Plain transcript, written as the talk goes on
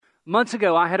Months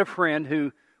ago, I had a friend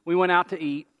who we went out to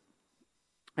eat,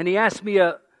 and he asked me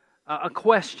a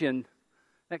question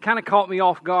that kind of caught me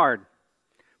off guard.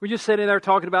 We're just sitting there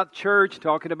talking about church,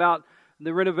 talking about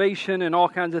the renovation and all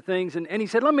kinds of things, and he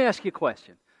said, let me ask you a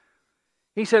question.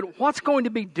 He said, what's going to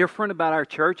be different about our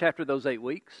church after those 8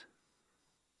 weeks?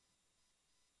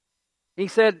 He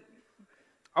said,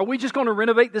 are we just going to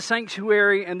renovate the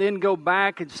sanctuary and then go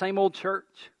back and same old church?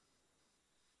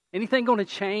 Anything going to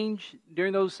change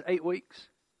during those 8 weeks?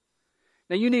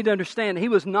 Now you need to understand, he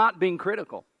was not being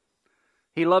critical.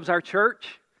 He loves our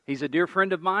church. He's a dear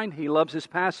friend of mine. He loves his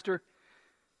pastor.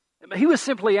 He was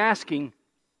simply asking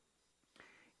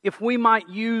if we might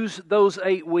use those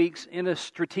 8 weeks in a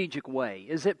strategic way.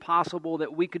 Is it possible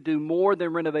that we could do more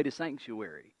than renovate a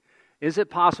sanctuary? Is it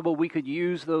possible we could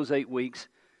use those 8 weeks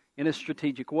in a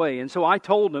strategic way? And so I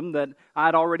told him that I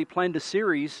had already planned a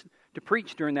series to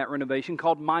preach during that renovation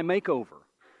called My Makeover.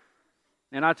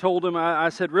 And I told him, I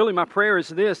said, really, my prayer is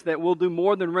this, that we'll do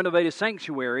more than renovate a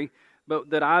sanctuary,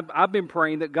 but that I've been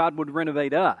praying that God would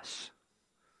renovate us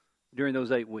during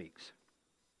those 8 weeks.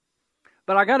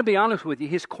 But I got to be honest with you,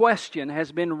 his question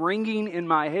has been ringing in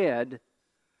my head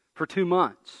for 2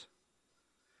 months.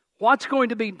 What's going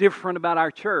to be different about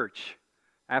our church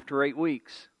after 8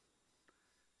 weeks?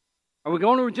 Are we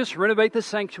going to just renovate the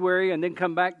sanctuary and then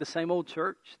come back to the same old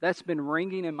church? That's been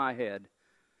ringing in my head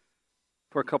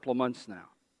for a couple of months now.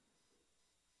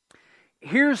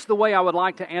 Here's the way I would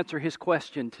like to answer his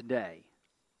question today.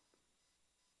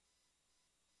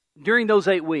 During those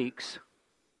 8 weeks,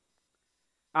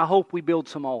 I hope we build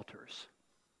some altars.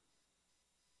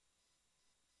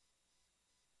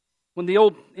 In the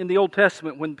Old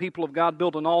Testament, when the people of God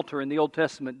built an altar in the Old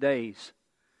Testament days,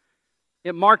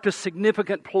 it marked a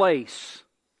significant place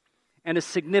and a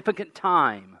significant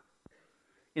time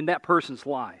in that person's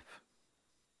life.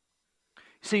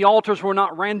 See, altars were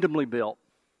not randomly built.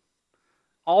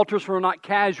 Altars were not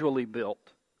casually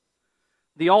built.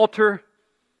 The altar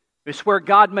is where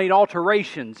God made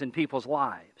alterations in people's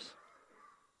lives.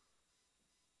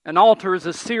 An altar is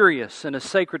a serious and a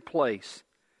sacred place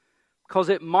because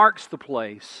it marks the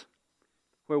place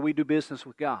where we do business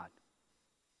with God.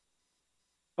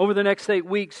 Over the next 8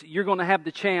 weeks, you're going to have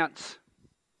the chance.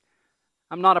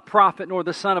 I'm not a prophet nor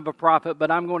the son of a prophet,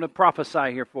 but I'm going to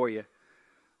prophesy here for you.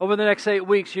 Over the next 8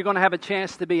 weeks, you're going to have a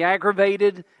chance to be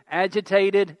aggravated,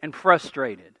 agitated, and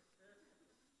frustrated.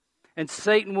 And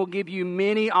Satan will give you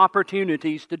many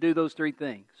opportunities to do those 3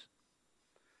 things.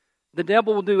 The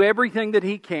devil will do everything that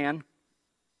he can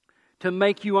to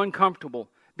make you uncomfortable.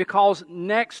 Because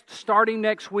starting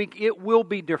next week, it will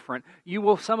be different.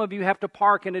 Some of you have to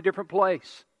park in a different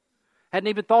place. Hadn't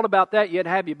even thought about that yet,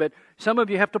 have you? But some of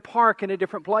you have to park in a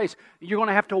different place. You're going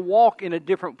to have to walk in a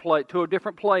different place to a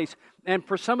different place. And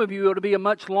for some of you, it'll be a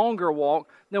much longer walk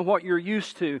than what you're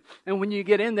used to. And when you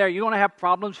get in there, you're going to have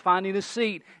problems finding a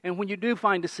seat. And when you do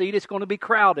find a seat, it's going to be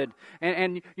crowded.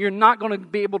 And you're not going to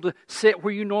be able to sit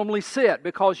where you normally sit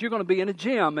because you're going to be in a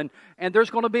gym. And there's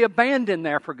going to be a band in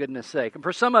there, for goodness sake. And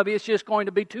for some of you, it's just going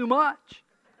to be too much.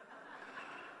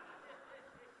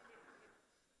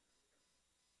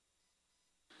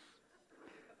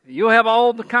 You'll have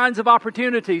all the kinds of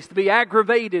opportunities to be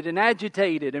aggravated and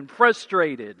agitated and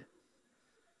frustrated.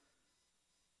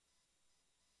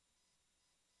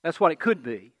 That's what it could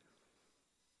be.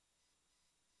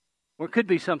 Or it could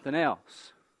be something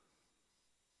else.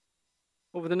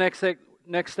 Over the next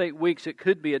 8 weeks, it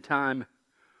could be a time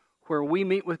where we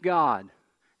meet with God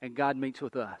and God meets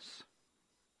with us.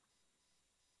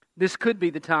 This could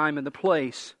be the time and the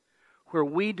place where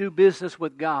we do business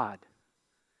with God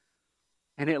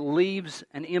and it leaves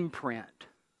an imprint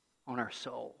on our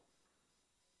soul.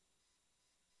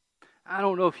 I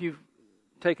don't know if you've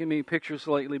taken many pictures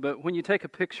lately, but when you take a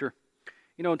picture,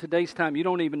 in today's time, you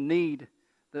don't even need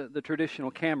the traditional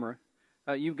camera.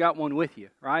 You've got one with you,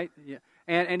 right? Yeah.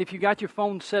 And if you got your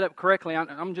phone set up correctly,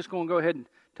 I'm just going to go ahead and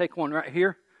take one right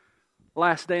here.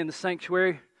 Last day in the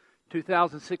sanctuary,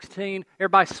 2016.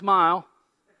 Everybody smile.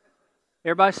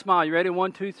 Everybody smile. You ready?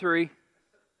 1, 2, 3.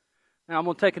 Now I'm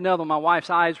going to take another one. My wife's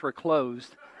eyes were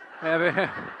closed.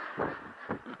 They're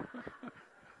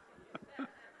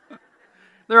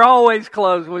always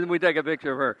closed when we take a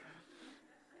picture of her.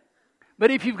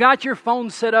 But if you've got your phone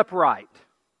set up right,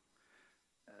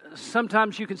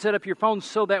 sometimes you can set up your phone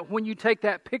so that when you take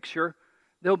that picture,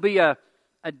 there'll be a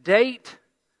date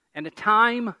and a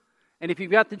time, and if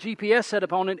you've got the GPS set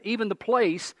up on it, even the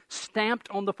place stamped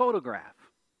on the photograph.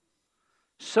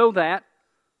 So that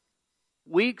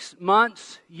weeks,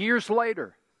 months, years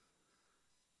later,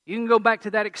 you can go back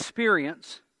to that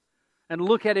experience and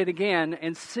look at it again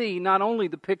and see not only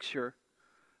the picture,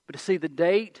 but to see the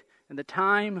date, and the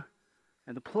time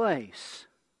and the place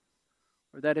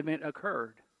where that event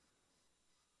occurred.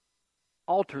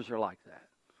 Altars are like that.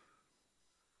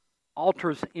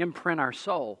 Altars imprint our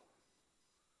soul.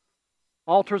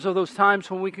 Altars are those times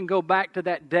when we can go back to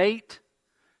that date,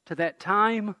 to that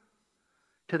time,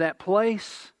 to that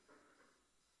place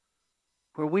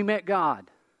where we met God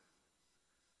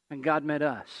and God met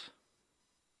us.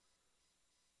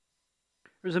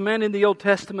 There's a man in the Old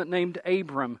Testament named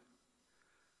Abram.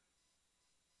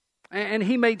 And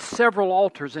he made several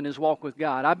altars in his walk with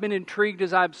God. I've been intrigued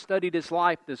as I've studied his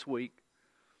life this week,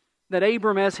 that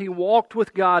Abram, as he walked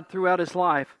with God throughout his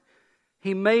life,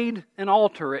 he made an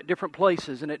altar at different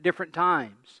places and at different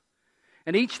times.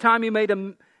 And each time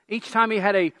he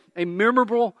had a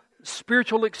memorable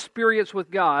spiritual experience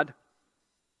with God,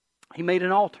 he made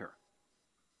an altar.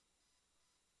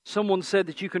 Someone said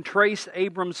that you can trace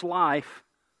Abram's life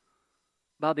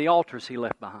by the altars he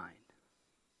left behind.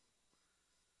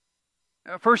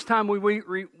 First time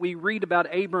we read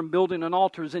about Abram building an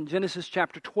altar is in Genesis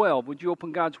chapter 12. Would you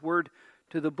open God's Word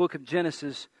to the book of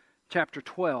Genesis chapter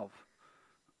 12?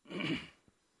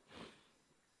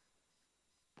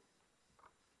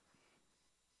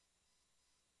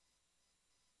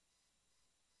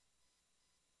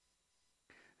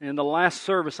 In the last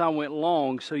service I went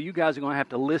long, so you guys are going to have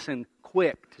to listen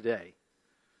quick today.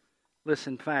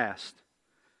 Listen fast.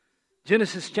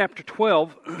 Genesis chapter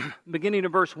 12, beginning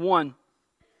of verse 1.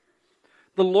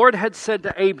 The Lord had said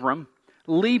to Abram,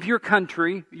 "Leave your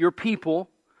country, your people,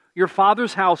 your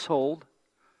father's household,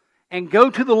 and go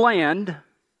to the land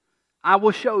I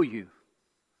will show you."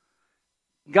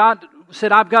 God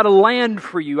said, "I've got a land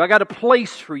for you. I got a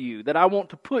place for you that I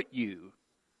want to put you."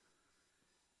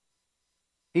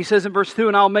 He says in verse 2,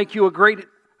 "And I'll make you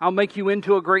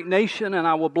into a great nation, and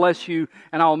I will bless you,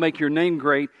 and I will make your name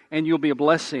great, and you'll be a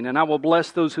blessing. And I will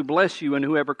bless those who bless you, and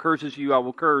whoever curses you I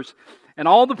will curse. And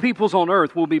all the peoples on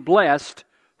earth will be blessed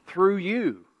through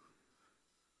you."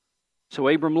 So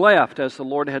Abram left as the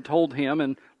Lord had told him,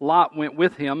 and Lot went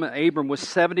with him. Abram was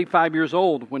 75 years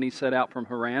old when he set out from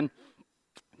Haran.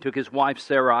 He took his wife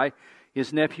Sarai,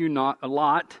 his nephew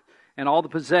Lot, and all the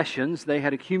possessions they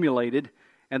had accumulated,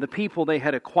 and the people they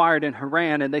had acquired in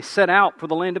Haran, and they set out for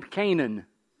the land of Canaan.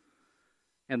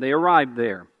 And they arrived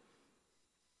there.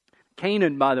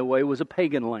 Canaan, by the way, was a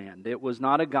pagan land. It was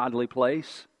not a godly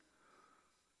place.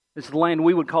 It's the land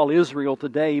we would call Israel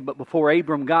today, but before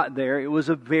Abram got there, it was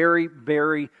a very,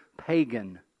 very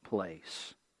pagan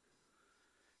place.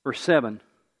 Verse 7.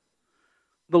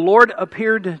 The Lord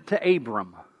appeared to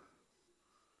Abram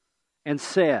and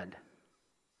said,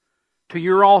 "To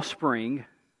your offspring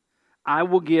I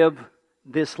will give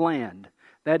this land."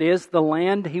 That is, the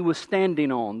land he was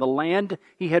standing on, the land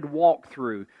he had walked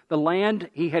through, the land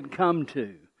he had come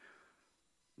to.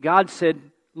 God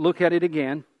said, look at it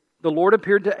again. The Lord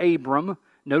appeared to Abram.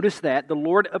 Notice that. The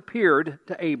Lord appeared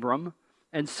to Abram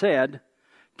and said,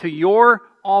 "To your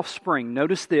offspring,"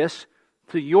 notice this,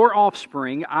 "to your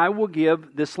offspring I will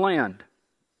give this land."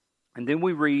 And then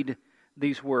we read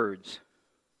these words.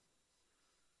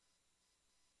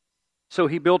 So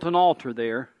he built an altar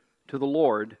there to the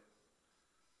Lord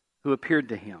who appeared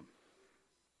to him.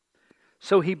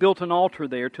 So he built an altar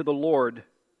there to the Lord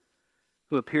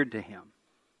who appeared to him.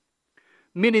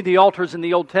 Many of the altars in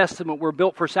the Old Testament were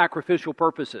built for sacrificial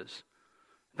purposes.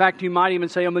 In fact, you might even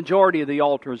say a majority of the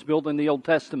altars built in the Old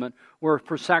Testament were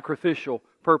for sacrificial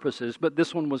purposes, but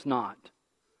this one was not.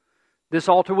 This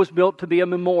altar was built to be a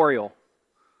memorial.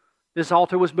 This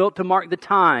altar was built to mark the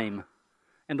time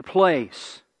and the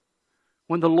place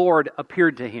when the Lord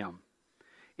appeared to him.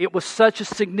 It was such a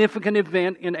significant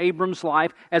event in Abram's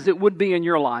life as it would be in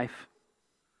your life.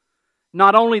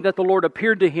 Not only that the Lord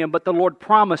appeared to him, but the Lord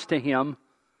promised to him,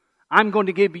 "I'm going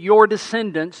to give your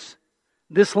descendants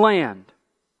this land."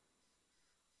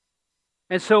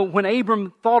 And so when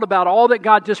Abram thought about all that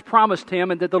God just promised him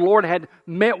and that the Lord had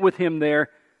met with him there,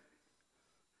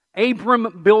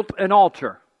 Abram built an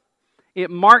altar. It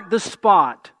marked the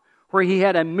spot where he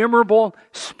had a memorable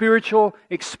spiritual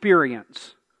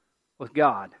experience with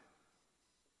God.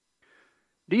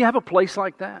 Do you have a place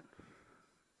like that?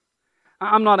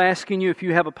 I'm not asking you if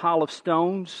you have a pile of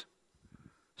stones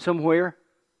somewhere,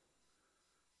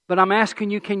 but I'm asking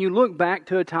you, can you look back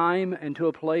to a time and to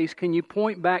a place? Can you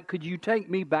point back? Could you take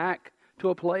me back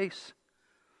to a place?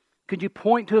 Could you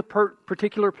point to a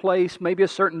particular place, maybe a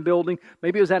certain building?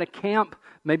 Maybe it was at a camp.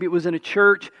 Maybe it was in a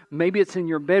church. Maybe it's in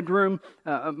your bedroom.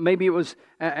 Maybe it was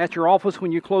at your office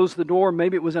when you closed the door.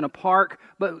 Maybe it was in a park.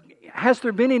 But has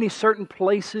there been any certain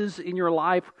places in your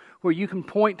life where you can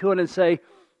point to it and say,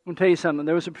 I'm going to tell you something.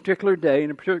 There was a particular day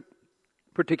and a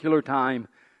particular time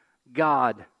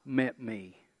God met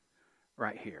me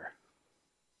right here.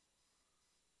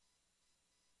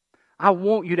 I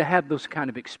want you to have those kind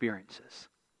of experiences.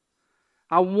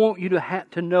 I want you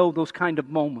to know those kind of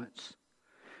moments.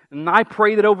 And I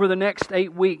pray that over the next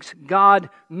 8 weeks, God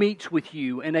meets with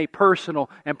you in a personal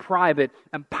and private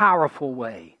and powerful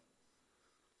way.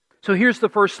 So here's the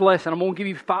first lesson. I'm going to give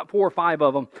you 4 or 5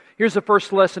 of them. Here's the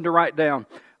first lesson to write down.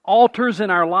 Altars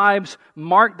in our lives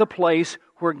mark the place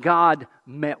where God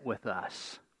met with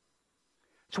us.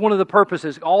 It's one of the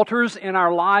purposes. Altars in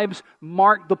our lives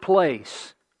mark the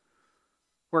place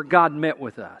where God met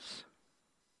with us.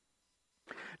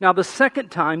 Now, the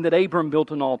second time that Abram built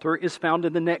an altar is found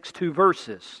in the next 2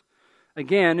 verses.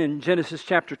 Again, in Genesis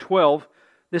chapter 12,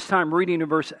 this time reading in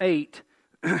verse 8,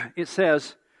 it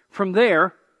says, "From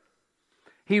there,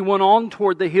 he went on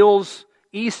toward the hills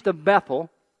east of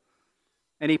Bethel,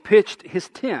 and he pitched his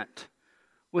tent,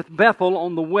 with Bethel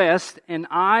on the west and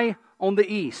Ai on the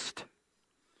east.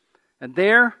 And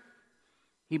there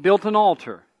he built an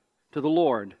altar to the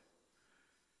Lord,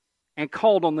 and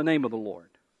called on the name of the Lord."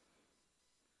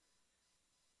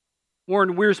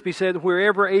 Warren Wiersbe said,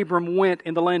 wherever Abram went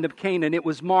in the land of Canaan, it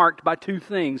was marked by 2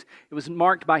 things. It was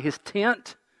marked by his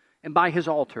tent and by his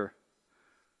altar.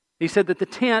 He said that the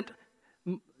tent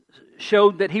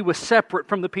showed that he was separate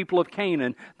from the people of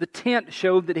Canaan. The tent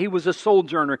showed that he was a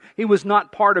sojourner. He was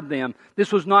not part of them.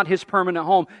 This was not his permanent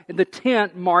home. And the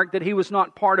tent marked that he was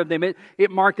not part of them.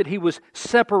 It marked that he was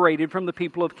separated from the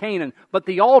people of Canaan. But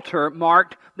the altar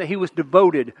marked that he was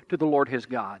devoted to the Lord his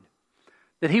God.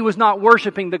 That he was not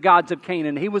worshiping the gods of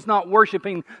Canaan. He was not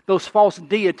worshiping those false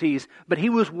deities, but he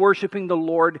was worshiping the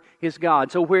Lord his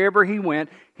God. So wherever he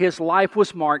went, his life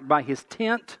was marked by his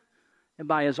tent and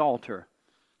by his altar.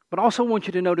 But I also want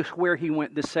you to notice where he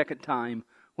went the second time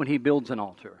when he builds an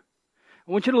altar.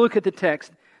 I want you to look at the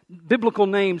text. Biblical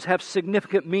names have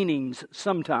significant meanings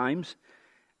sometimes,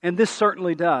 and this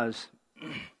certainly does.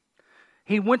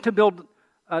 He went to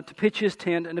pitch his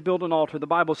tent and to build an altar. The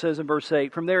Bible says in verse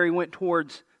 8, from there he went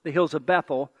towards the hills of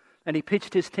Bethel, and he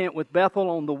pitched his tent with Bethel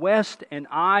on the west and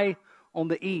Ai on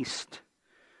the east.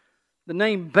 The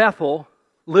name Bethel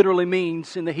literally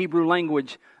means, in the Hebrew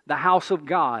language, the house of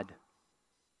God.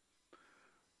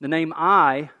 The name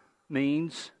Ai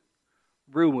means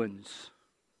ruins.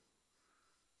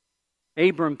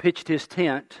 Abram pitched his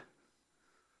tent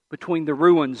between the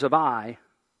ruins of Ai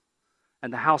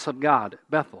and the house of God,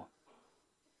 Bethel.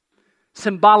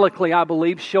 Symbolically, I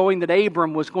believe, showing that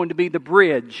Abram was going to be the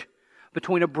bridge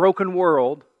between a broken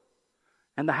world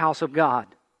and the house of God.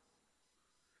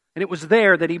 And it was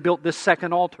there that he built this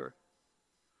second altar.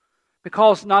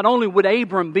 Because not only would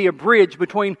Abram be a bridge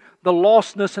between the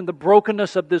lostness and the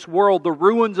brokenness of this world, the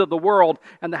ruins of the world,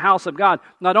 and the house of God,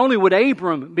 not only would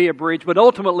Abram be a bridge, but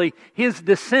ultimately his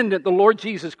descendant, the Lord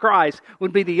Jesus Christ,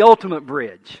 would be the ultimate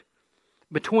bridge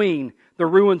between the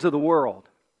ruins of the world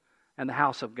and the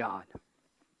house of God.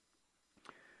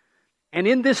 And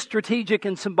in this strategic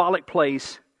and symbolic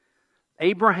place,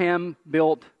 Abraham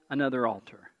built another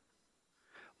altar.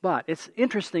 But it's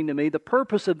interesting to me, the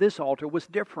purpose of this altar was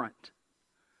different.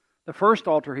 The first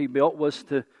altar he built was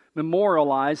to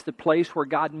memorialize the place where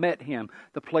God met him,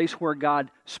 the place where God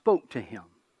spoke to him.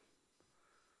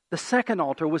 The second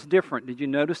altar was different. Did you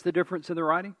notice the difference in the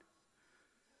writing?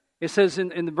 It says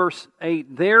in verse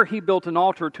 8, there he built an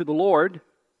altar to the Lord,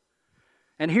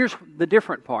 and here's the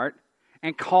different part,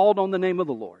 and called on the name of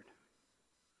the Lord.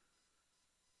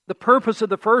 The purpose of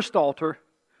the first altar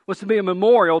was to be a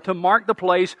memorial to mark the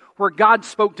place where God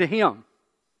spoke to him.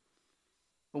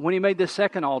 But when he made this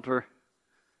second altar,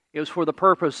 it was for the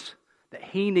purpose that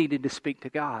he needed to speak to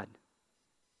God.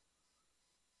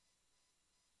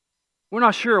 We're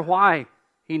not sure why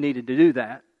he needed to do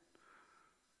that.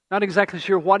 Not exactly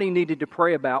sure what he needed to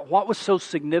pray about. What was so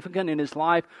significant in his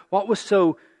life? What was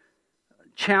so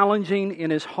challenging in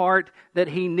his heart that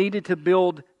he needed to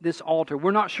build this altar?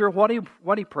 We're not sure what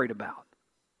he prayed about.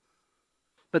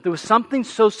 But there was something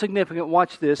so significant,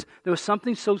 watch this, there was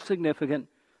something so significant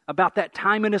about that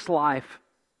time in his life.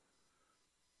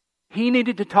 He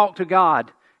needed to talk to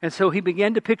God, and so he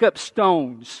began to pick up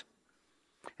stones,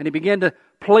 and he began to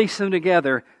place them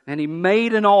together, and he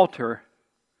made an altar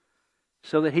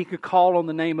so that he could call on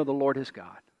the name of the Lord his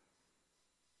God.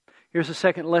 Here's the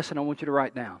second lesson I want you to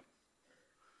write down.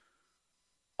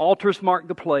 Altars mark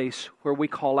the place where we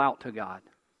call out to God.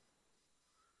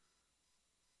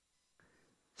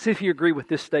 See if you agree with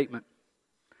this statement.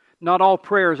 Not all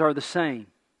prayers are the same.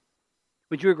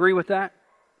 Would you agree with that?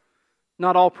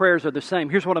 Not all prayers are the same.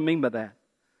 Here's what I mean by that.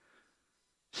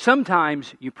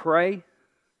 Sometimes you pray,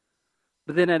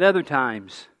 but then at other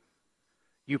times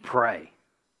you pray.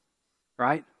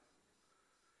 Right?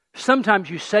 Sometimes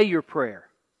you say your prayer.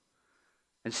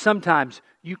 And sometimes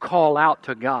you call out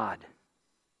to God.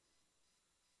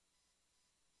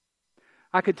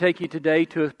 I could take you today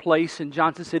to a place in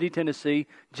Johnson City, Tennessee,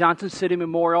 Johnson City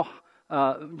Medical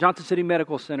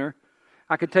Center.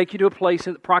 I could take you to a place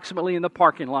approximately in the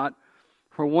parking lot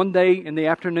where one day in the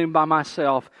afternoon by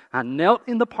myself, I knelt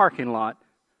in the parking lot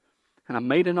and I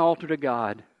made an altar to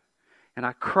God. And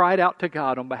I cried out to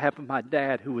God on behalf of my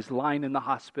dad who was lying in the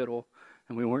hospital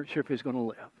and we weren't sure if he was going to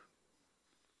live.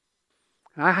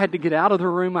 And I had to get out of the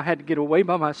room. I had to get away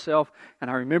by myself. And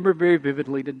I remember very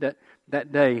vividly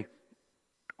that day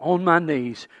on my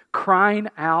knees, crying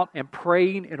out and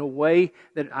praying in a way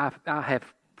that I have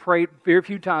prayed very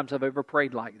few times I've ever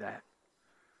prayed like that.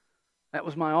 That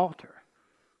was my altar.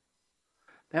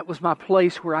 That was my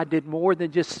place where I did more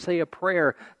than just say a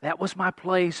prayer. That was my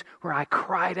place where I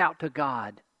cried out to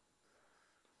God.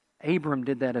 Abram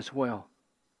did that as well.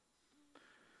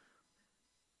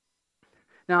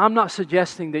 Now, I'm not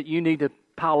suggesting that you need to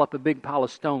pile up a big pile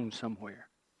of stones somewhere.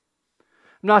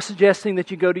 I'm not suggesting that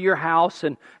you go to your house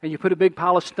and you put a big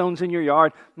pile of stones in your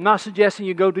yard. I'm not suggesting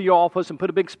you go to your office and put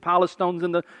a big pile of stones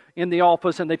in the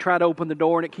office and they try to open the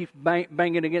door and it keeps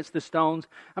banging against the stones.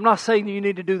 I'm not saying you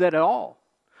need to do that at all.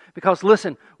 Because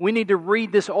listen, we need to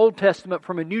read this Old Testament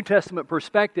from a New Testament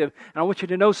perspective. And I want you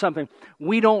to know something.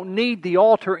 We don't need the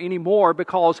altar anymore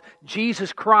because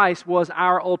Jesus Christ was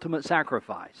our ultimate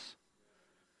sacrifice.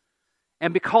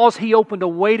 And because He opened a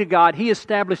way to God, He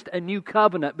established a new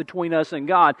covenant between us and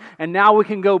God. And now we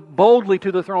can go boldly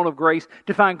to the throne of grace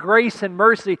to find grace and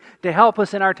mercy to help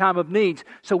us in our time of needs.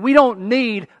 So we don't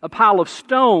need a pile of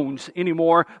stones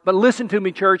anymore. But listen to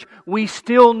me, church, we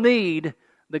still need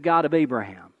the God of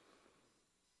Abraham.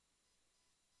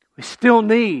 We still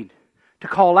need to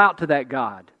call out to that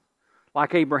God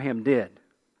like Abraham did.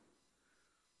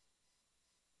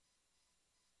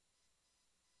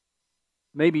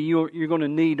 Maybe you're going to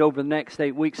need over the next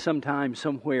 8 weeks sometime,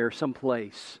 somewhere,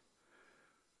 someplace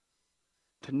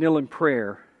to kneel in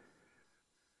prayer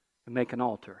and make an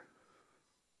altar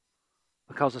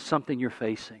because of something you're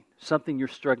facing, something you're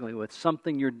struggling with,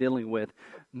 something you're dealing with.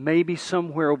 Maybe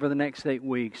somewhere over the next 8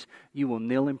 weeks you will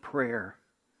kneel in prayer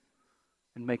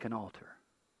and make an altar.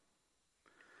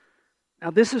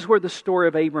 Now, this is where the story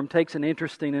of Abram takes an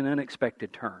interesting and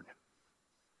unexpected turn.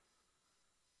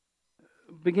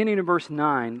 Beginning in verse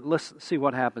 9, let's see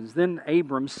what happens. Then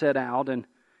Abram set out and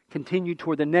continued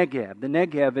toward the Negev. The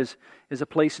Negev is a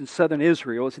place in southern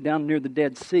Israel. It's down near the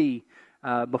Dead Sea.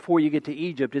 Before you get to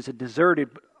Egypt, it's a deserted,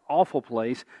 awful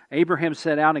place. Abraham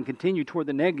set out and continued toward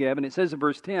the Negev, and it says in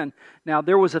verse 10, now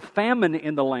there was a famine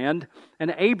in the land,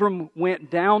 and Abram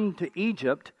went down to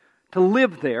Egypt to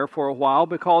live there for a while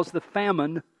because the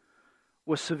famine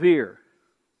was severe.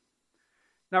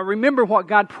 Now remember what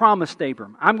God promised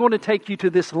Abram. I'm going to take you to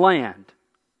this land,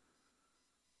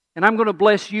 and I'm going to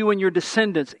bless you and your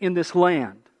descendants in this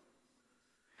land.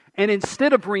 And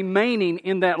instead of remaining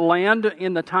in that land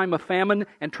in the time of famine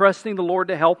and trusting the Lord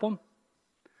to help them,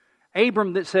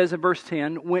 Abram, that says in verse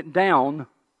 10, went down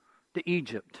to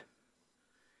Egypt.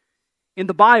 In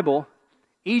the Bible,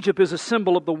 Egypt is a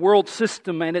symbol of the world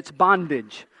system and its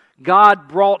bondage. God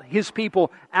brought His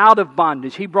people out of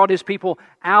bondage. He brought His people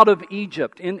out of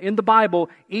Egypt. In the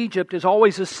Bible, Egypt is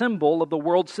always a symbol of the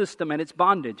world system and its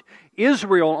bondage.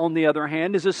 Israel, on the other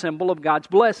hand, is a symbol of God's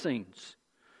blessings.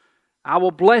 I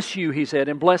will bless you, He said,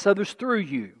 and bless others through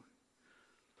you.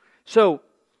 So,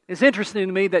 it's interesting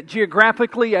to me that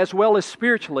geographically as well as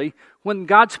spiritually, when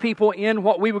God's people in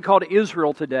what we would call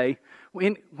Israel today,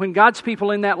 when God's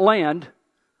people in that land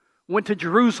went to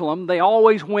Jerusalem, they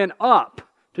always went up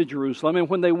to Jerusalem. And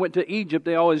when they went to Egypt,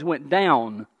 they always went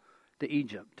down to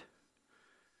Egypt.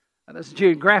 Now, that's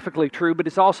geographically true, but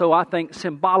it's also, I think,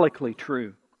 symbolically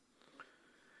true.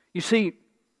 You see,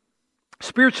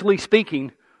 spiritually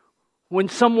speaking, when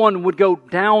someone would go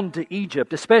down to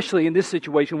Egypt, especially in this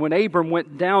situation, when Abram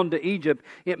went down to Egypt,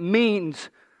 it means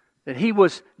that he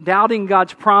was doubting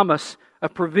God's promise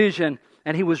of provision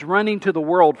and he was running to the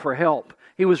world for help.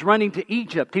 He was running to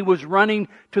Egypt. He was running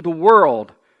to the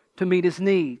world to meet his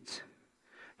needs.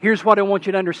 Here's what I want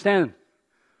you to understand.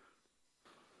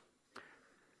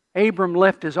 Abram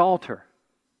left his altar.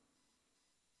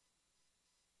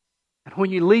 And when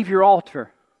you leave your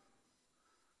altar,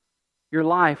 your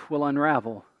life will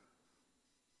unravel.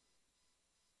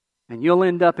 And you'll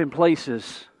end up in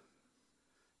places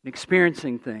and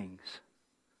experiencing things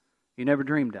you never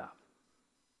dreamed of.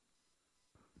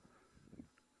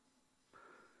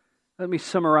 Let me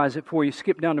summarize it for you.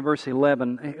 Skip down to verse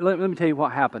 11. Let me tell you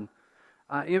what happened.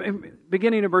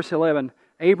 Beginning in verse 11,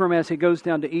 Abram, as he goes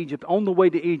down to Egypt, on the way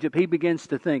to Egypt, he begins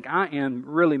to think, I am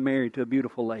really married to a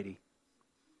beautiful lady.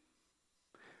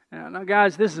 Now,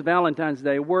 guys, this is Valentine's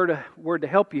Day. Word to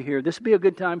help you here. This would be a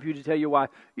good time for you to tell your wife,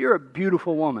 you're a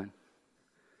beautiful woman.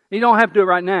 You don't have to do it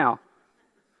right now.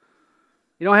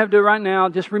 You don't have to do it right now.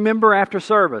 Just remember after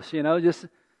service, just,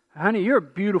 honey, you're a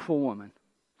beautiful woman.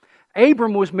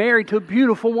 Abram was married to a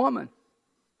beautiful woman.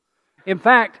 In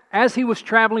fact, as he was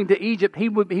traveling to Egypt, he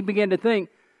began to think,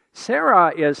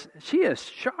 Sarah she is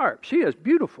sharp, she is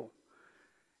beautiful.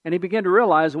 And he began to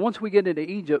realize once we get into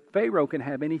Egypt, Pharaoh can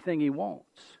have anything he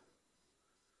wants.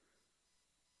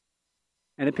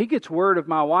 And if he gets word of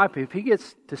my wife, if he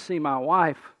gets to see my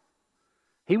wife,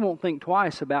 he won't think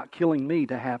twice about killing me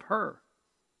to have her.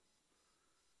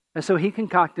 And so he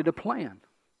concocted a plan.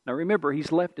 Now remember,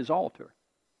 he's left his altar.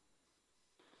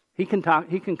 He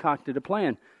concocted a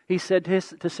plan. He said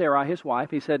to Sarai, his wife,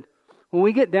 he said, when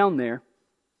we get down there,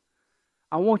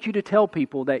 I want you to tell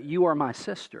people that you are my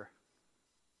sister.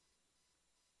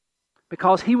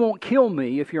 Because he won't kill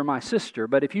me if you're my sister.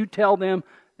 But if you tell them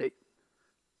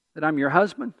that I'm your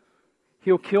husband,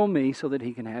 he'll kill me so that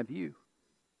he can have you.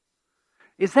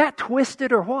 Is that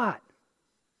twisted or what?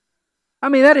 I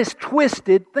mean, that is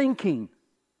twisted thinking.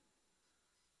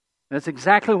 That's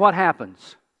exactly what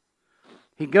happens.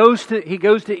 He goes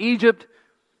to Egypt.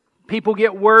 People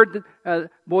get word,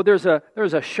 there's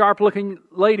a sharp-looking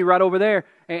lady right over there.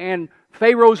 And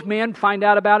Pharaoh's men find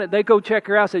out about it. They go check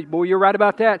her out. Say, boy, you're right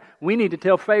about that. We need to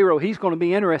tell Pharaoh. He's going to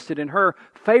be interested in her.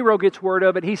 Pharaoh gets word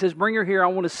of it. He says, bring her here. I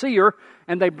want to see her.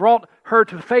 And they brought her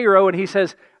to Pharaoh. And he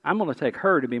says, I'm going to take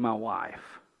her to be my wife.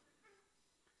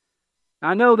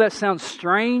 I know that sounds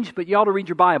strange, but you ought to read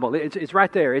your Bible. It's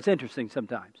right there. It's interesting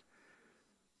sometimes.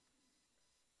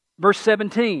 Verse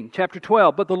 17, chapter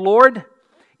 12. But the Lord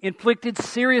inflicted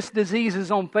serious diseases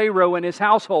on Pharaoh and his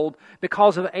household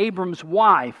because of Abram's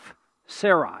wife,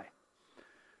 Sarai.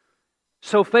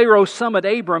 So Pharaoh summoned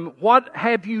Abram. What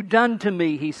have you done to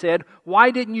me? He said. Why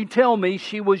didn't you tell me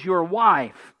she was your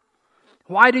wife?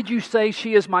 Why did you say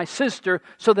she is my sister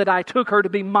so that I took her to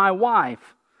be my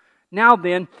wife? Now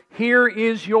then, here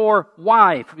is your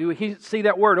wife. You see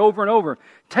that word over and over.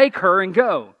 Take her and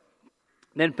go.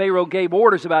 Then Pharaoh gave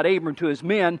orders about Abram to his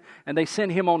men, and they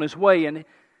sent him on his way and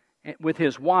with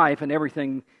his wife and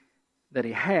everything that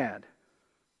he had.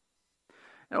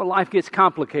 Life gets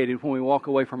complicated when we walk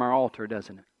away from our altar,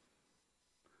 doesn't it?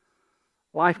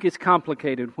 Life gets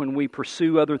complicated when we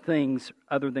pursue other things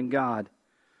other than God.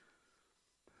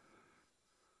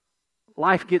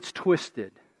 Life gets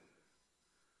twisted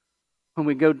when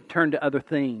we go turn to other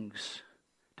things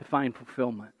to find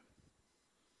fulfillment.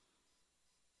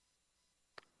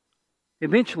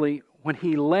 Eventually, when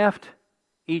he left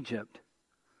Egypt,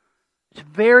 it's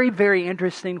very, very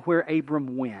interesting where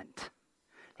Abram went.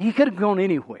 He could have gone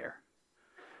anywhere,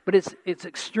 but it's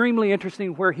extremely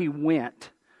interesting where he went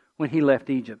when he left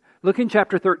Egypt. Look in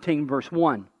chapter 13, verse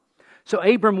 1. So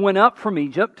Abram went up from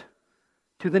Egypt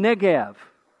to the Negev.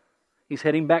 He's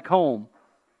heading back home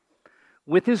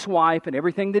with his wife and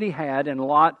everything that he had, and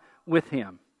Lot with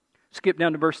him. Skip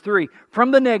down to verse 3.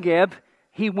 From the Negev,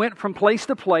 he went from place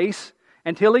to place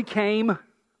until he came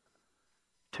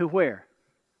to where?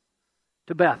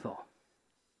 To Bethel.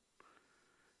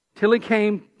 Till he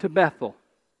came to Bethel,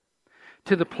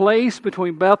 to the place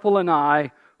between Bethel and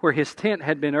Ai, where his tent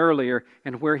had been earlier,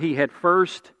 and where he had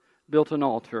first built an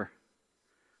altar.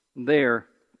 There,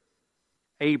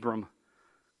 Abram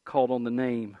called on the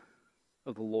name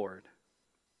of the Lord.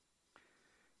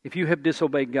 If you have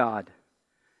disobeyed God,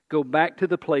 go back to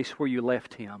the place where you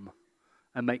left Him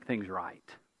and make things right.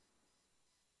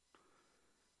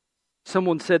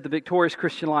 Someone said the victorious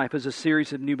Christian life is a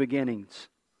series of new beginnings.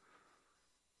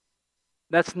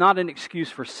 That's not an excuse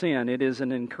for sin. It is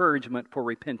an encouragement for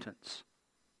repentance.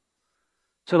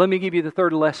 So let me give you the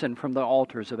third lesson from the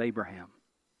altars of Abraham.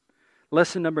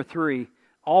 Lesson number 3,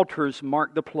 altars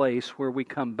mark the place where we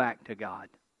come back to God.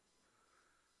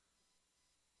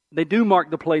 They do mark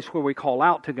the place where we call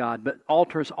out to God, but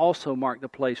altars also mark the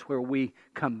place where we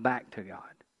come back to God.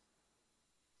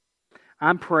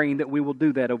 I'm praying that we will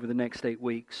do that over the next 8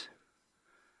 weeks.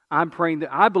 I'm praying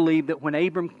that I believe that when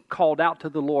Abram called out to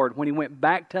the Lord, when he went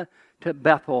back to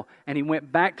Bethel and he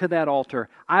went back to that altar,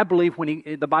 I believe when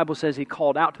the Bible says he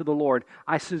called out to the Lord,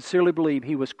 I sincerely believe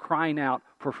he was crying out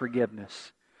for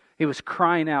forgiveness. He was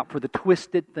crying out for the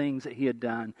twisted things that he had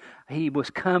done. He was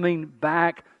coming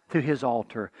back to his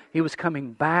altar. He was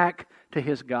coming back to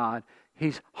his God.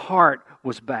 His heart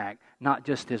was back, not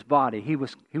just his body. He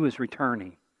was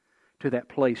returning to that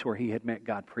place where he had met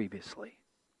God previously.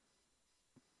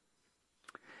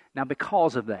 Now,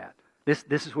 because of that, this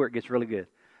is where it gets really good.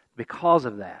 Because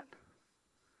of that,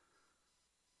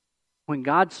 when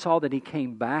God saw that he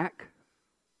came back,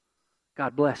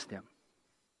 God blessed him.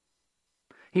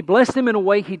 He blessed him in a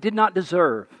way he did not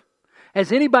deserve.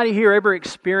 Has anybody here ever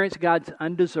experienced God's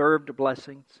undeserved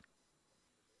blessings?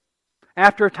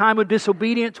 After a time of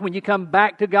disobedience, when you come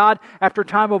back to God, after a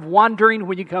time of wandering,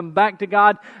 when you come back to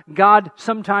God, God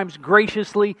sometimes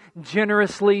graciously,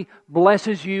 generously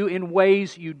blesses you in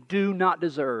ways you do not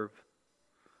deserve.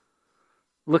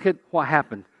 Look at what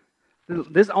happened.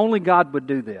 This only God would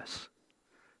do this.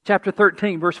 Chapter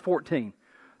 13, verse 14.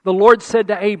 The Lord said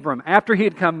to Abram, after he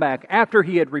had come back, after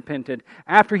he had repented,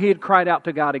 after he had cried out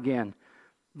to God again.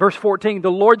 Verse 14,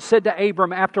 the Lord said to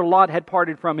Abram after Lot had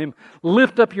parted from him,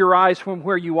 lift up your eyes from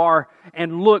where you are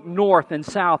and look north and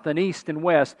south and east and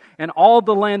west, and all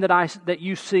the land that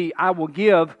you see I will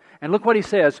give. And look what he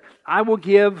says, I will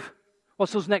give,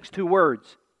 what's those next two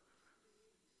words?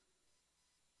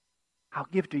 I'll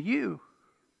give to you.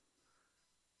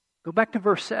 Go back to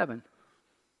verse 7.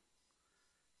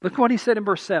 Look what he said in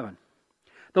verse 7.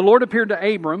 The Lord appeared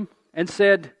to Abram and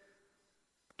said,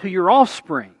 to your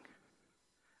offspring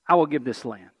I will give this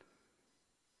land.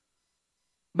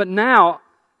 But now,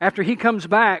 after he comes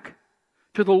back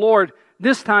to the Lord,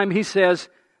 this time he says,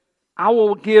 I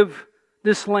will give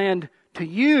this land to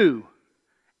you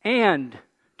and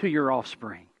to your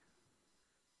offspring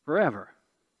forever.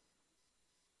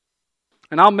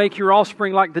 And I'll make your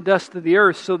offspring like the dust of the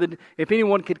earth, so that if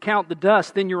anyone could count the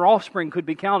dust, then your offspring could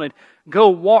be counted. Go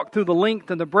walk through the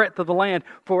length and the breadth of the land,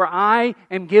 for I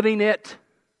am giving it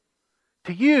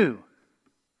to you.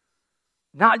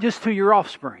 Not just to your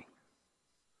offspring.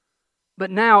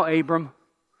 But now, Abram,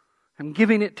 I'm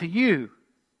giving it to you.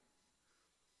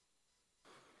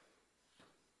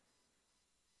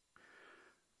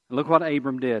 Look what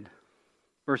Abram did.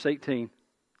 Verse 18.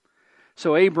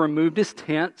 So Abram moved his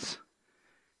tents,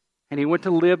 and he went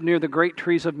to live near the great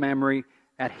trees of Mamre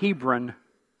at Hebron,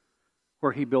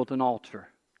 where he built an altar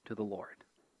to the Lord.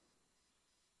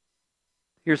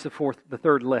 Here's the fourth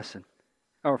lesson.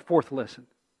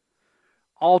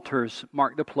 Altars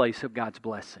mark the place of God's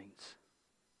blessings.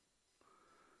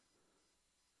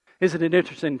 Isn't it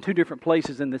interesting? Two different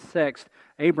places in this text.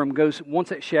 Abram goes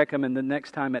once at Shechem and the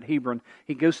next time at Hebron.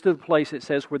 He goes to the place, it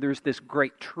says, where there's this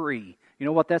great tree. You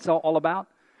know what that's all about?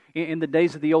 In the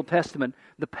days of the Old Testament,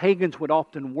 the pagans would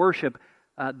often worship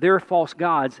their false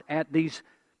gods at these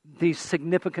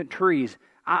significant trees.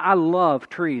 I love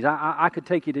trees. I could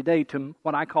take you today to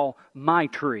what I call my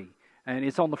tree. And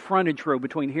it's on the frontage road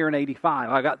between here and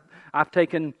 85. I've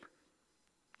taken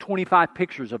 25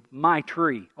 pictures of my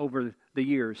tree over the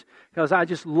years because I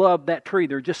just love that tree.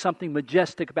 There's just something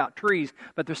majestic about trees,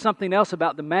 but there's something else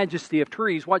about the majesty of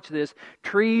trees. Watch this.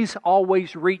 Trees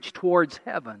always reach towards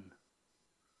heaven.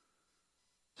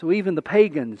 So even the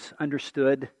pagans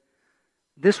understood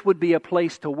this would be a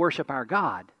place to worship our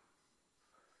God.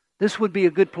 This would be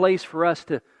a good place for us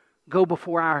to go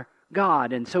before our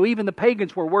God. And so even the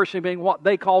pagans were worshiping what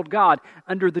they called God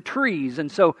under the trees.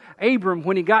 And so Abram,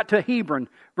 when he got to Hebron,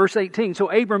 verse 18, so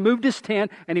Abram moved his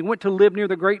tent and he went to live near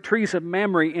the great trees of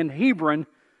Mamre in Hebron,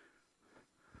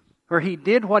 where he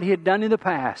did what he had done in the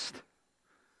past.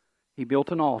 He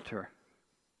built an altar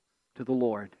to the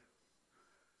Lord.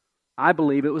 I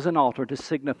believe it was an altar to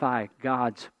signify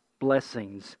God's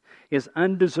blessings, His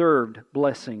undeserved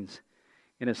blessings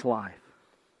in his life.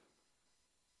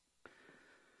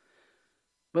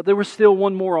 But there was still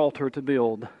one more altar to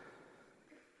build.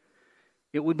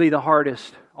 It would be the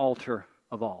hardest altar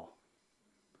of all.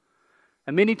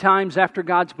 And many times after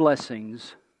God's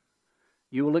blessings,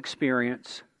 you will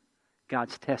experience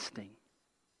God's testing.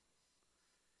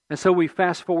 And so we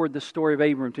fast forward the story of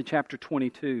Abram to chapter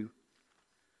 22.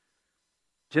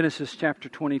 Genesis chapter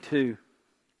 22.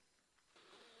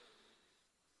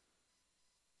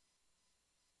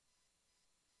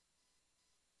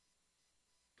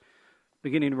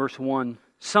 Beginning in verse 1,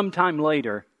 sometime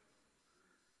later,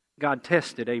 God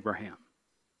tested Abraham.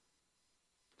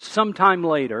 Sometime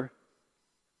later,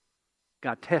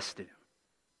 God tested him.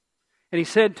 And He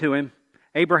said to him,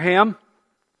 Abraham,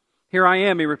 here I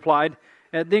am, he replied.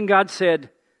 And then God said,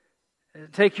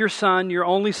 take your son, your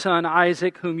only son,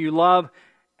 Isaac, whom you love,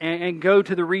 and go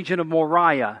to the region of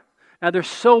Moriah. Now, there's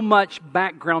so much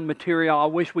background material I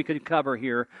wish we could cover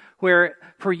here, where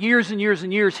for years and years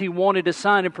and years he wanted a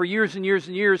son, and for years and years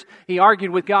and years he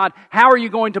argued with God, how are you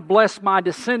going to bless my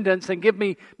descendants and give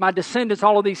me my descendants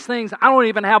all of these things? I don't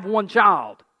even have one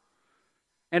child.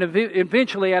 And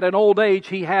eventually, at an old age,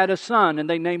 he had a son, and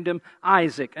they named him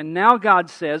Isaac. And now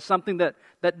God says something that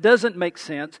doesn't make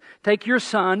sense. Take your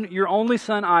son, your only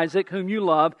son Isaac, whom you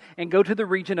love, and go to the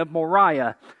region of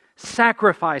Moriah.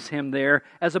 sacrifice him there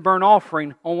as a burnt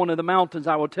offering on one of the mountains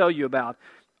I will tell you about.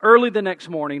 Early the next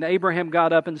morning, Abraham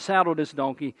got up and saddled his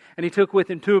donkey, and he took with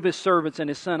him 2 of his servants and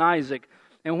his son Isaac.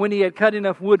 And when he had cut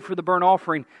enough wood for the burnt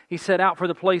offering, he set out for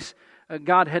the place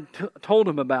God had told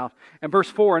him about. And verse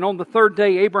 4, and on the 3rd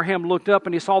day Abraham looked up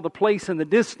and he saw the place in the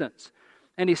distance.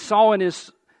 And he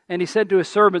said to his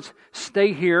servants,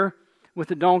 "Stay here with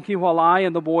the donkey while I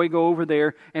and the boy go over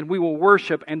there, and we will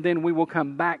worship, and then we will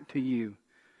come back to you."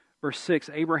 Verse 6,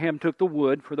 Abraham took the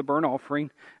wood for the burnt offering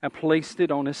and placed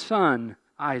it on his son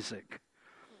Isaac.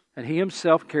 And he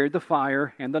himself carried the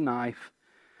fire and the knife.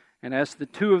 And as the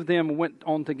 2 of them went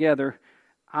on together,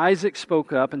 Isaac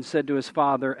spoke up and said to his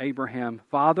father Abraham,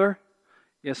 "Father?"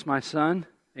 "Yes, my son,"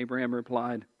 Abraham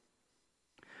replied.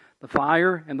 "The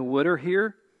fire and the wood are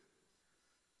here.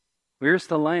 Where's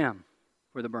the lamb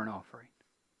for the burnt offering?"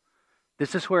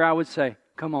 This is where I would say,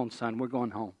 "Come on, son, we're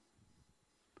going home.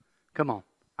 Come on,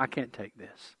 I can't take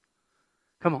this.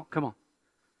 Come on.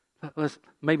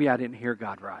 Maybe I didn't hear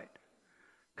God right.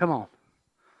 Come on,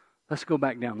 let's go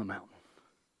back down the mountain."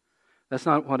 That's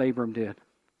not what Abram did.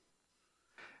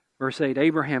 Verse 8,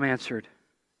 Abraham answered,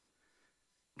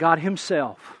 "God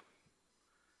himself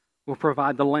will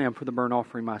provide the lamb for the burnt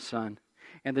offering, my son."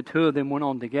 And the 2 of them went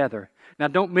on together. Now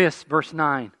don't miss verse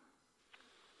 9.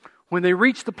 When they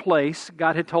reached the place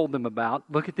God had told them about,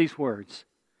 look at these words.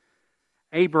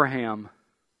 Abraham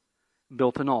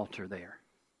built an altar there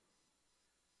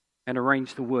and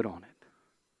arranged the wood on it.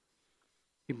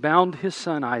 He bound his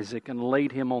son Isaac and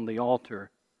laid him on the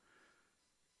altar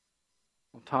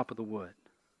on top of the wood.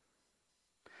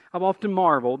 I've often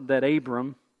marveled that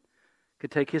Abram could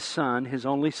take his son, his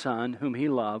only son, whom he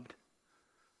loved,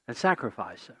 and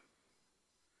sacrifice him.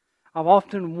 I've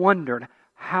often wondered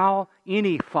how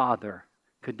any father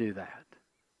could do that.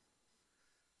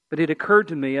 But it occurred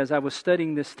to me as I was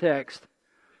studying this text,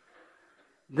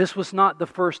 this was not the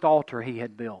first altar he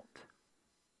had built.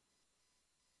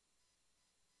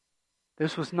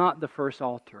 This was not the first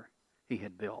altar he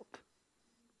had built.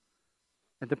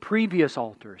 And the previous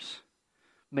altars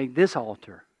made this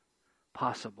altar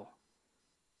possible.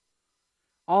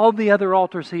 All the other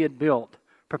altars he had built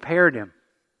prepared him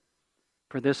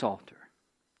for this altar.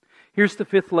 Here's the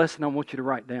 5th lesson I want you to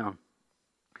write down.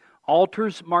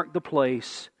 Altars mark the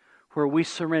place where we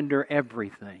surrender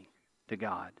everything to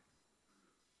God.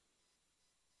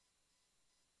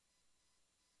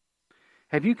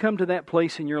 Have you come to that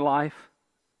place in your life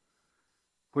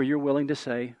where you're willing to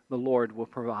say, "The Lord will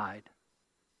provide"?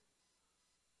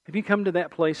 Have you come to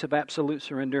that place of absolute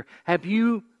surrender? Have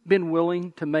you been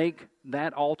willing to make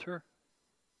that altar?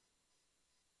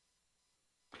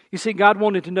 You see, God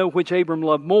wanted to know which Abram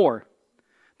loved more,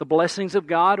 the blessings of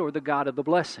God or the God of the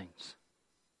blessings.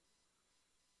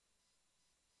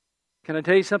 Can I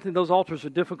tell you something? Those altars are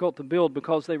difficult to build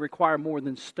because they require more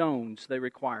than stones. They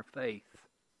require faith.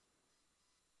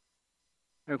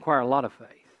 They require a lot of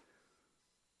faith.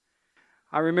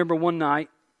 I remember one night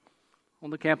on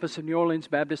the campus of New Orleans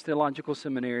Baptist Theological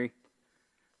Seminary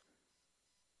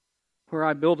where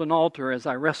I built an altar as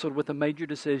I wrestled with a major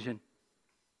decision.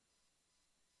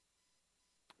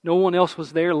 No one else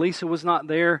was there. Lisa was not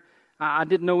there. I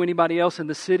didn't know anybody else in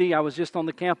the city. I was just on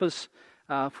the campus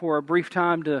for a brief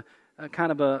time to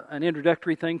kind of an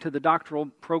introductory thing to the doctoral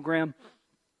program.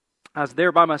 I was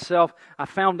there by myself. I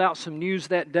found out some news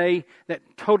that day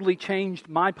that totally changed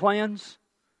my plans.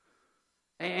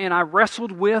 And I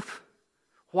wrestled with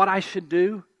what I should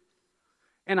do.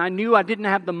 And I knew I didn't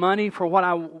have the money for what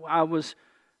I was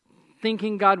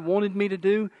thinking God wanted me to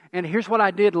do. And here's what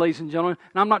I did, ladies and gentlemen.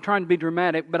 And I'm not trying to be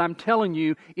dramatic, but I'm telling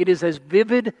you, it is as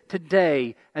vivid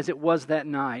today as it was that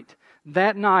night.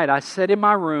 That night, I sat in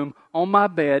my room, on my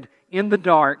bed, in the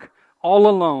dark, all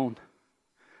alone.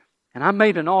 And I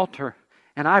made an altar.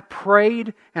 And I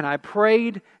prayed, and I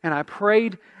prayed, and I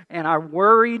prayed, and I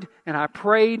worried, and I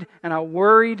prayed, and I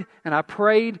worried, and I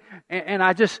prayed. And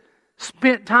I just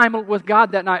spent time with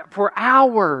God that night for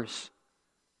hours,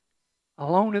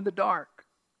 alone in the dark,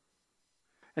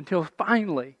 until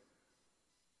finally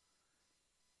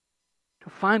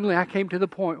I came to the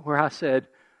point where I said,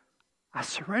 I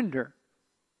surrender.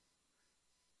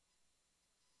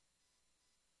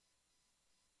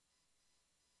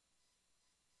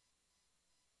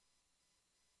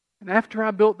 And after I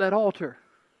built that altar,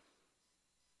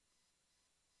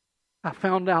 I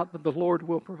found out that the Lord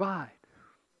will provide.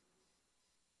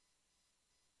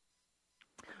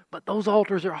 But those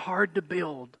altars are hard to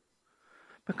build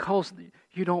because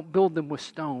you don't build them with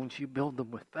stones, you build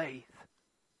them with faith.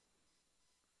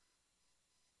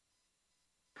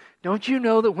 Don't you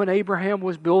know that when Abraham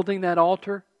was building that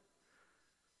altar,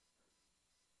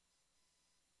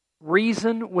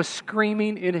 reason was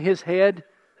screaming in his head,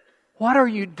 "What are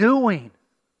you doing?"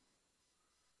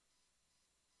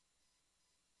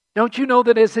 Don't you know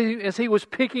that as he was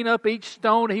picking up each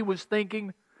stone, he was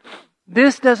thinking,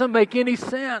 "This doesn't make any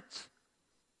sense."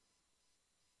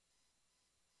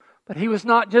 But he was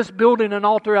not just building an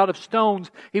altar out of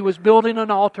stones. He was building an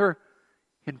altar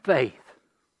in faith.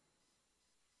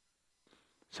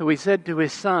 So he said to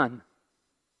his son,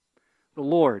 "The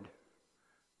Lord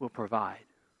will provide."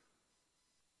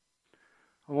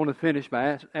 I want to finish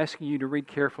by asking you to read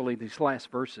carefully these last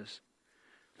verses.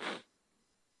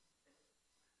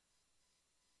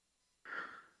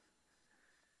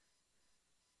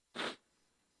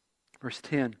 Verse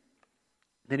 10.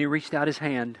 Then he reached out his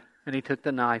hand and he took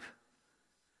the knife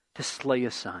to slay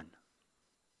his son.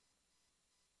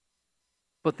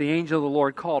 But the angel of the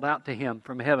Lord called out to him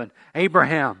from heaven,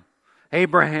 "Abraham,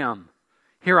 Abraham."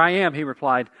 "Here I am," he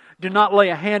replied. "Do not lay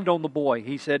a hand on the boy,"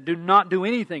 he said. "Do not do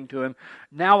anything to him.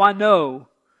 Now I know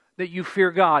that you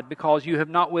fear God, because you have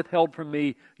not withheld from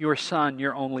me your son,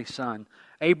 your only son."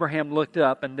 Abraham looked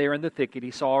up, and there in the thicket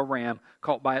he saw a ram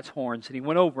caught by its horns. And he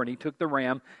went over and he took the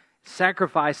ram,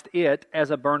 sacrificed it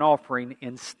as a burnt offering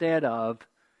instead of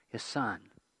his son.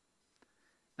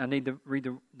 I need to read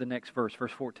the next verse,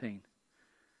 verse 14.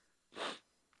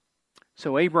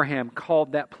 So Abraham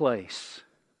called that place,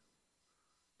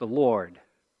 "The Lord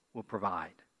will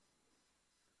provide."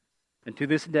 And to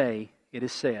this day it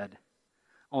is said,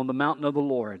 "On the mountain of the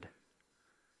Lord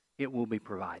it will be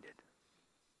provided."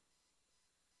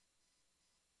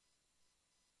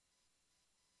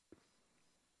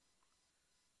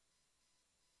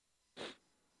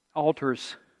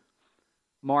 Altars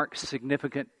mark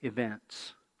significant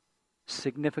events,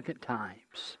 significant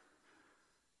times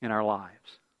in our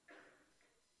lives.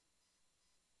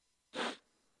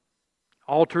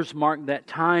 Altars mark that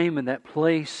time and that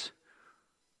place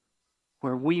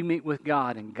where we meet with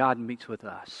God and God meets with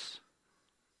us.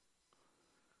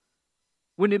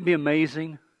 Wouldn't it be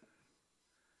amazing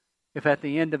if at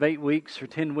the end of 8 weeks or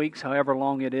 10 weeks, however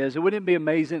long it is, wouldn't it be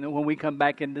amazing that when we come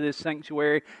back into this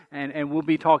sanctuary and we'll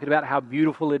be talking about how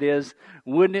beautiful it is,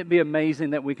 wouldn't it be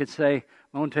amazing that we could say,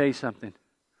 "I'm going to tell you something.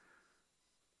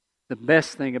 The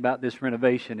best thing about this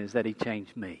renovation is that He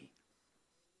changed me.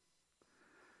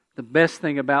 The best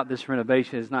thing about this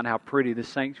renovation is not how pretty this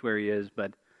sanctuary is,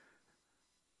 but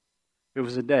it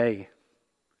was a day,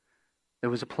 there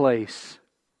was a place,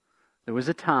 there was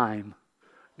a time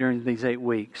during these 8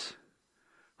 weeks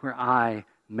where I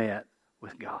met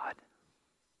with God.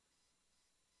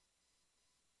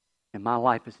 And my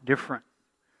life is different,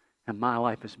 and my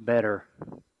life is better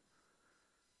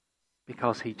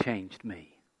because He changed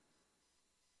me."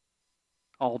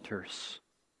 Altars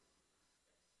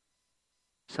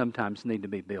sometimes need to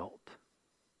be built.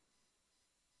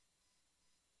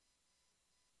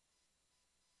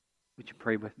 Would you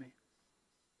pray with me?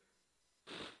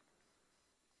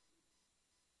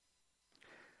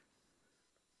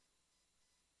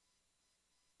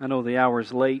 I know the hour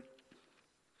is late,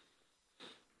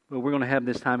 but we're going to have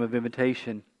this time of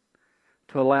invitation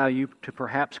to allow you to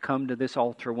perhaps come to this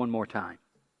altar one more time.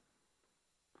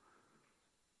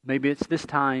 Maybe it's this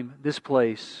time, this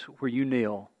place where you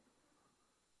kneel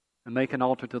and make an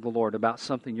altar to the Lord about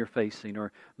something you're facing.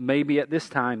 Or maybe at this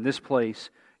time, this place,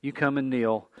 you come and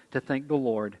kneel to thank the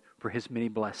Lord for His many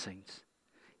blessings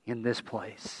in this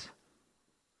place.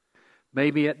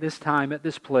 Maybe at this time, at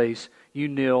this place, you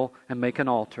kneel and make an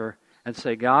altar and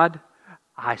say, "God,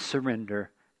 I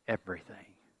surrender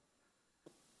everything."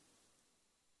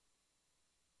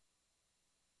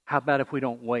 How about if we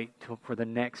don't wait for the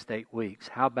next 8 weeks?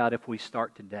 How about if we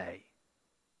start today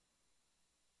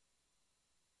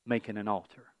making an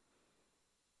altar,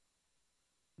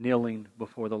 kneeling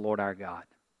before the Lord our God,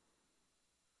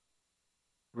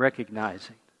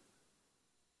 recognizing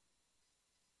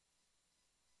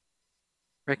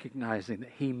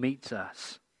that He meets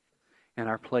us in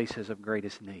our places of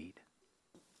greatest need.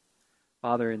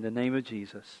 Father, in the name of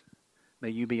Jesus, may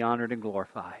You be honored and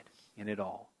glorified in it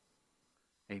all.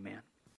 Amen.